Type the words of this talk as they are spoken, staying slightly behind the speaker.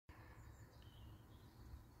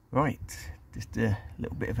Right, just a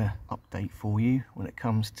little bit of an update for you when it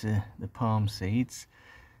comes to the palm seeds.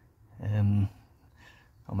 I'm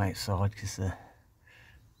outside because it's a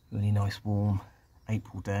really nice warm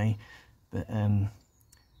April day, but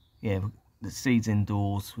yeah, the seeds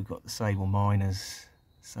indoors. We've got the sable minors,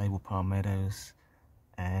 sable palmettos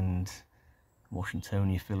and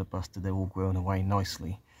Washingtonia filibuster. They're all grown away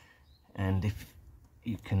nicely, and if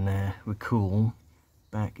you can recall,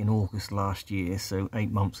 back in August last year, so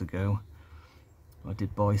 8 months ago, I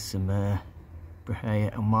did buy some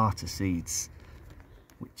Brahea armata seeds,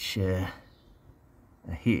 which are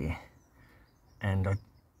here, and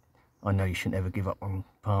I know you shouldn't ever give up on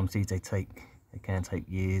palm seeds. They can take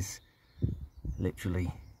years,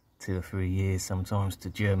 literally 2 or 3 years sometimes, to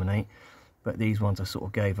germinate, but these ones I sort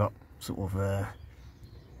of gave up I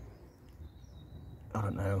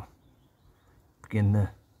don't know, beginning of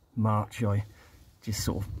March. I just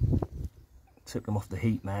sort of took them off the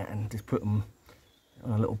heat mat and just put them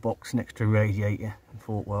on a little box next to a radiator and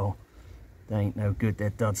thought, well, they ain't no good,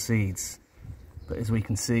 they're dud seeds. But as we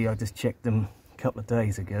can see, I just checked them a couple of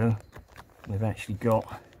days ago. We've actually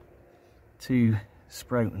got 2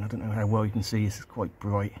 sprouting. I don't know how well you can see, this is quite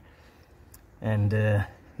bright. And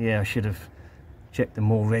yeah, I should have checked them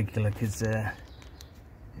more regular, because if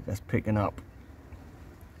that's picking up,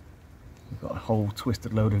 we've got a whole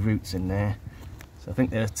twisted load of roots in there. So I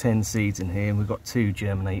think there's 10 seeds in here, and we've got 2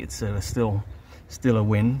 germinated, so it's still a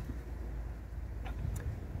win.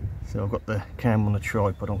 So I've got the camera on the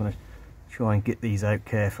tripod. I'm going to try and get these out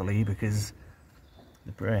carefully, because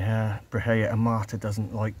the Brahea armata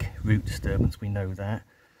doesn't like root disturbance, we know that.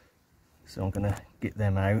 So I'm going to get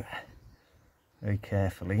them out very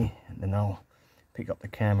carefully, and then I'll pick up the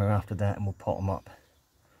camera after that and we'll pot them up.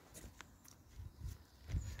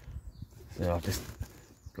 So I've just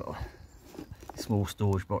got a small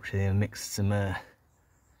storage box here and mixed some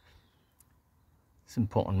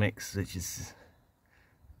pot and mix, which is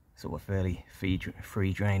sort of fairly free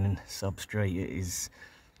draining substrate. It is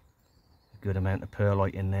a good amount of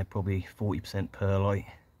perlite in there, probably 40% perlite,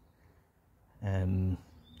 maybe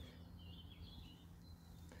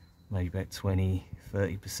about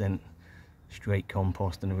 20-30% straight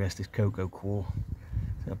compost, and the rest is cocoa coir.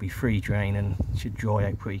 So it'll be free draining, should dry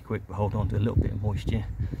out pretty quick, but hold on to a little bit of moisture.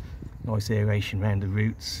 Nice aeration around the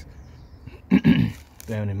roots.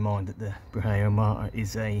 Bearing in mind that the Brahea armata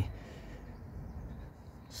is a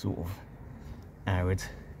sort of arid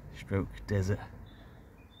stroke desert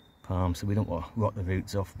palm, so we don't want to rot the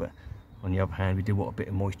roots off, but on the other hand we do want a bit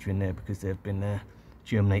of moisture in there because they've been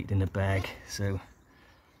germinated in the bag. So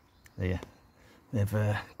they've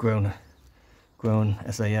grown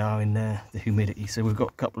as they are in the humidity. So we've got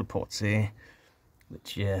a couple of pots here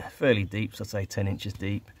which are fairly deep, so I'd say 10 inches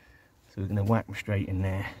deep. So we're going to whack them straight in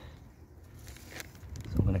there.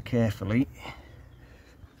 So I'm going to carefully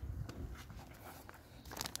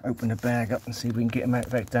open the bag up and see if we can get them out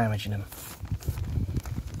without damaging them.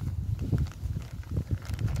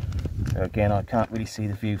 So again, I can't really see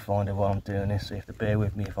the viewfinder while I'm doing this, so you have to bear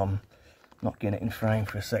with me if I'm not getting it in frame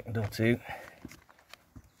for a second or two.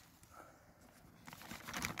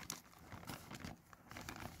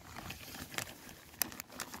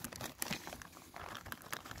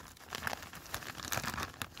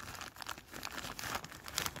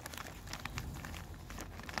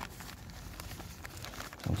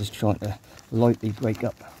 I'm just trying to lightly break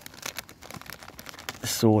up the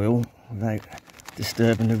soil without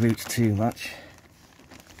disturbing the roots too much,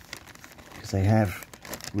 because they have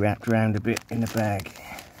wrapped around a bit in the bag.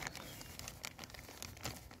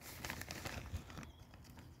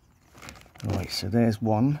 Right, so there's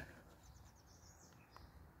one.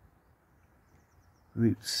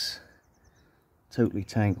 Roots totally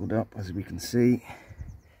tangled up, as we can see.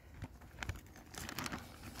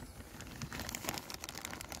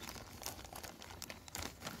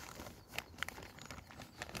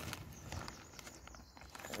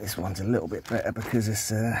 This one's a little bit better because it's,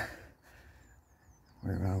 where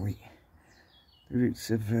are we? The roots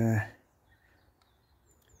have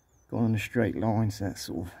gone in a straight line, so that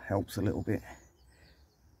sort of helps a little bit.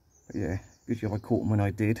 But yeah, good job I caught them when I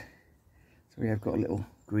did. So we have got a little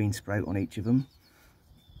green sprout on each of them.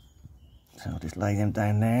 So I'll just lay them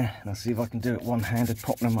down there and I'll see if I can do it one-handed,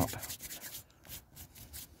 popping them up.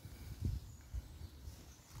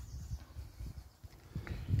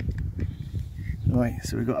 Right,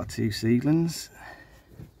 so we've got our 2 seedlings,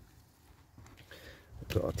 we've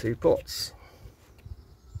got our 2 pots.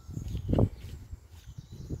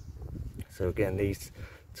 So again, these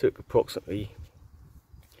took approximately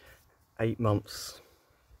 8 months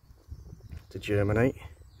to germinate.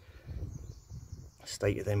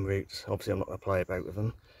 State of them roots, obviously I'm not going to play about with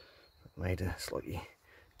them. Made a slightly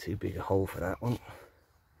too big a hole for that one.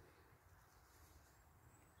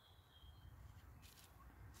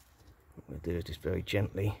 What we'll do is just very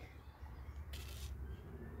gently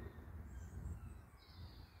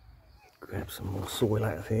grab some more soil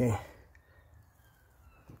out of here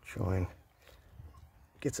and try and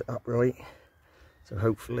get it upright. So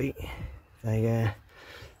hopefully the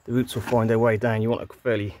roots will find their way down. You want a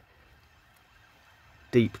fairly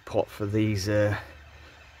deep pot for these,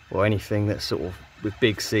 or anything that's sort of with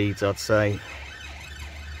big seeds, I'd say.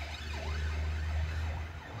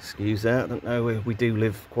 Excuse that, I don't know, we do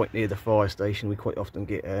live quite near the fire station. We quite often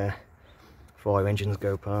get fire engines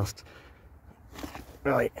go past.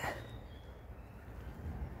 Right.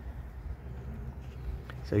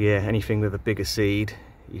 So yeah, anything with a bigger seed,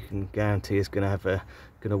 you can guarantee is going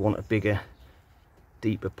to want a bigger,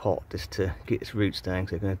 deeper pot just to get its roots down.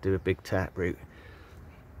 So they're going to do a big tap root.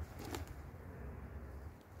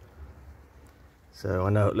 So I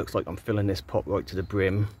know it looks like I'm filling this pot right to the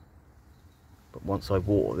brim, but once I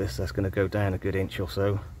water this, that's going to go down a good inch or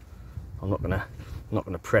so. I'm not going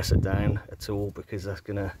to press it down at all, because that's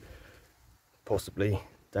going to possibly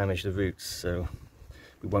damage the roots. So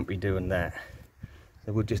we won't be doing that.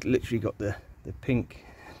 So we've just literally got the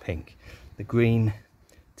green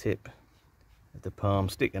tip of the palm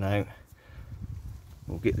sticking out.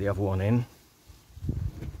 We'll get the other one in.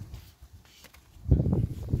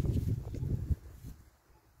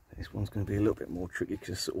 This one's going to be a little bit more tricky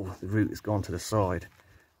because sort of the root has gone to the side,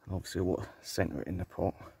 and obviously we'll centre it in the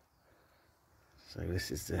pot. So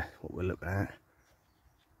this is what we're looking at.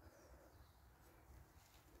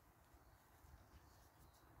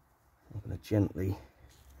 I'm going to gently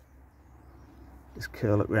just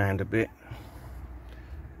curl it round a bit.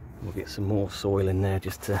 We'll get some more soil in there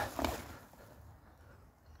just to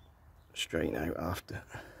straighten out after.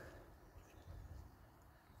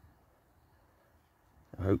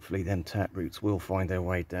 Hopefully them tap roots will find their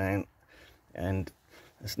way down, and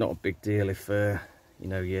it's not a big deal if you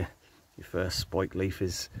know, your first spike leaf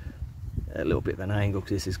is a little bit of an angle,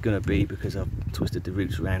 because this is going to be, because I've twisted the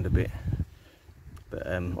roots around a bit. But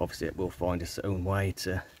obviously it will find its own way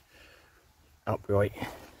to upright.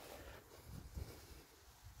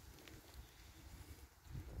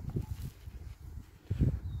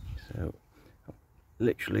 So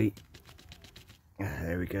literally,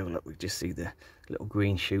 there we go, look, we just see the little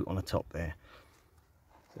green shoot on the top there.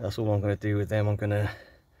 So that's all I'm going to do with them. I'm going to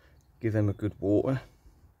give them a good water,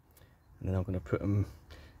 and then I'm going to put them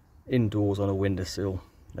indoors on a windowsill.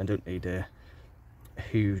 They don't need a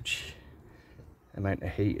huge amount of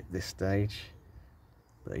heat at this stage,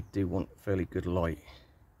 but they do want fairly good light.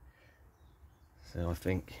 So I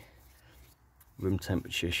think room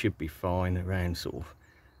temperature should be fine around sort of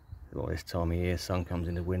this time of year. Sun comes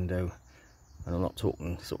in the window, and I'm not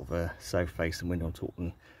talking sort of a south facing window, I'm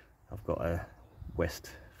talking, I've got a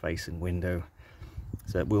west facing window,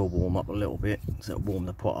 so it will warm up a little bit. So it'll warm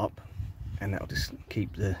the pot up, and that'll just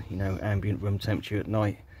keep the, you know, ambient room temperature at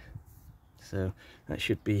night. So that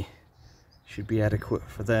should be adequate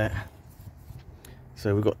for that.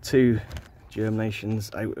 So we've got 2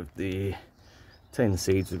 germinations out of the 10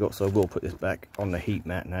 seeds we've got, so I will put this back on the heat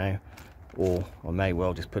mat now, or I may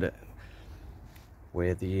well just put it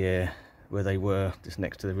where they were, just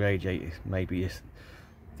next to the radiator. Maybe it's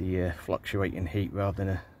the fluctuating heat rather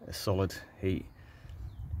than a solid heat,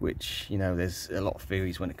 which, you know, there's a lot of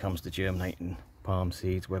theories when it comes to germinating palm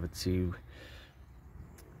seeds, whether to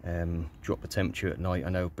drop the temperature at night. I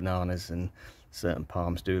know bananas and certain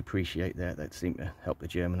palms do appreciate that seem to help the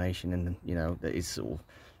germination, and you know, that is sort of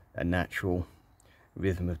a natural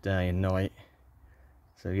rhythm of day and night.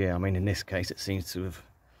 So yeah, I mean, in this case it seems to have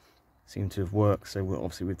worked. So we're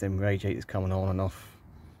obviously, with them radiators coming on and off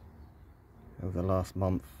over the last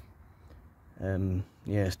month,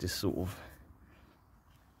 yeah, it's just sort of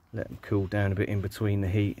let them cool down a bit in between the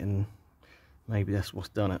heat, and maybe that's what's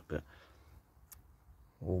done it. But,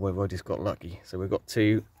 or whether I just got lucky. So we've got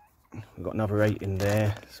 2, we've got another 8 in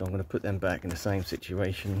there, so I'm going to put them back in the same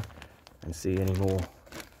situation and see any more,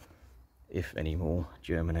 if any more,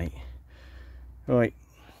 germinate. Right,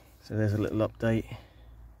 so there's a little update.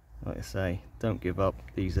 Like I say, don't give up.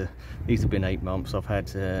 These have been 8 months. I've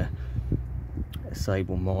had a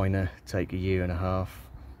sable minor take 1.5 years.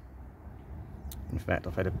 In fact,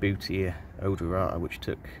 I've had a Brahea odorata which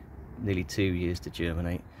took nearly 2 years to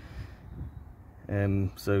germinate.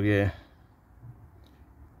 So yeah,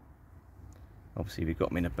 obviously we've got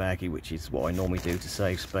them in a baggie, which is what I normally do to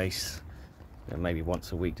save space. And maybe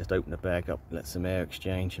once a week, just open the bag up, let some air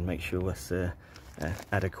exchange, and make sure it's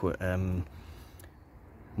adequate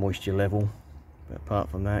moisture level. But apart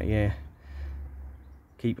from that, yeah,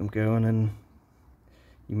 keep them going and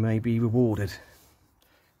you may be rewarded.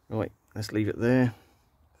 Right, let's leave it there.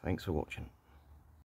 Thanks for watching.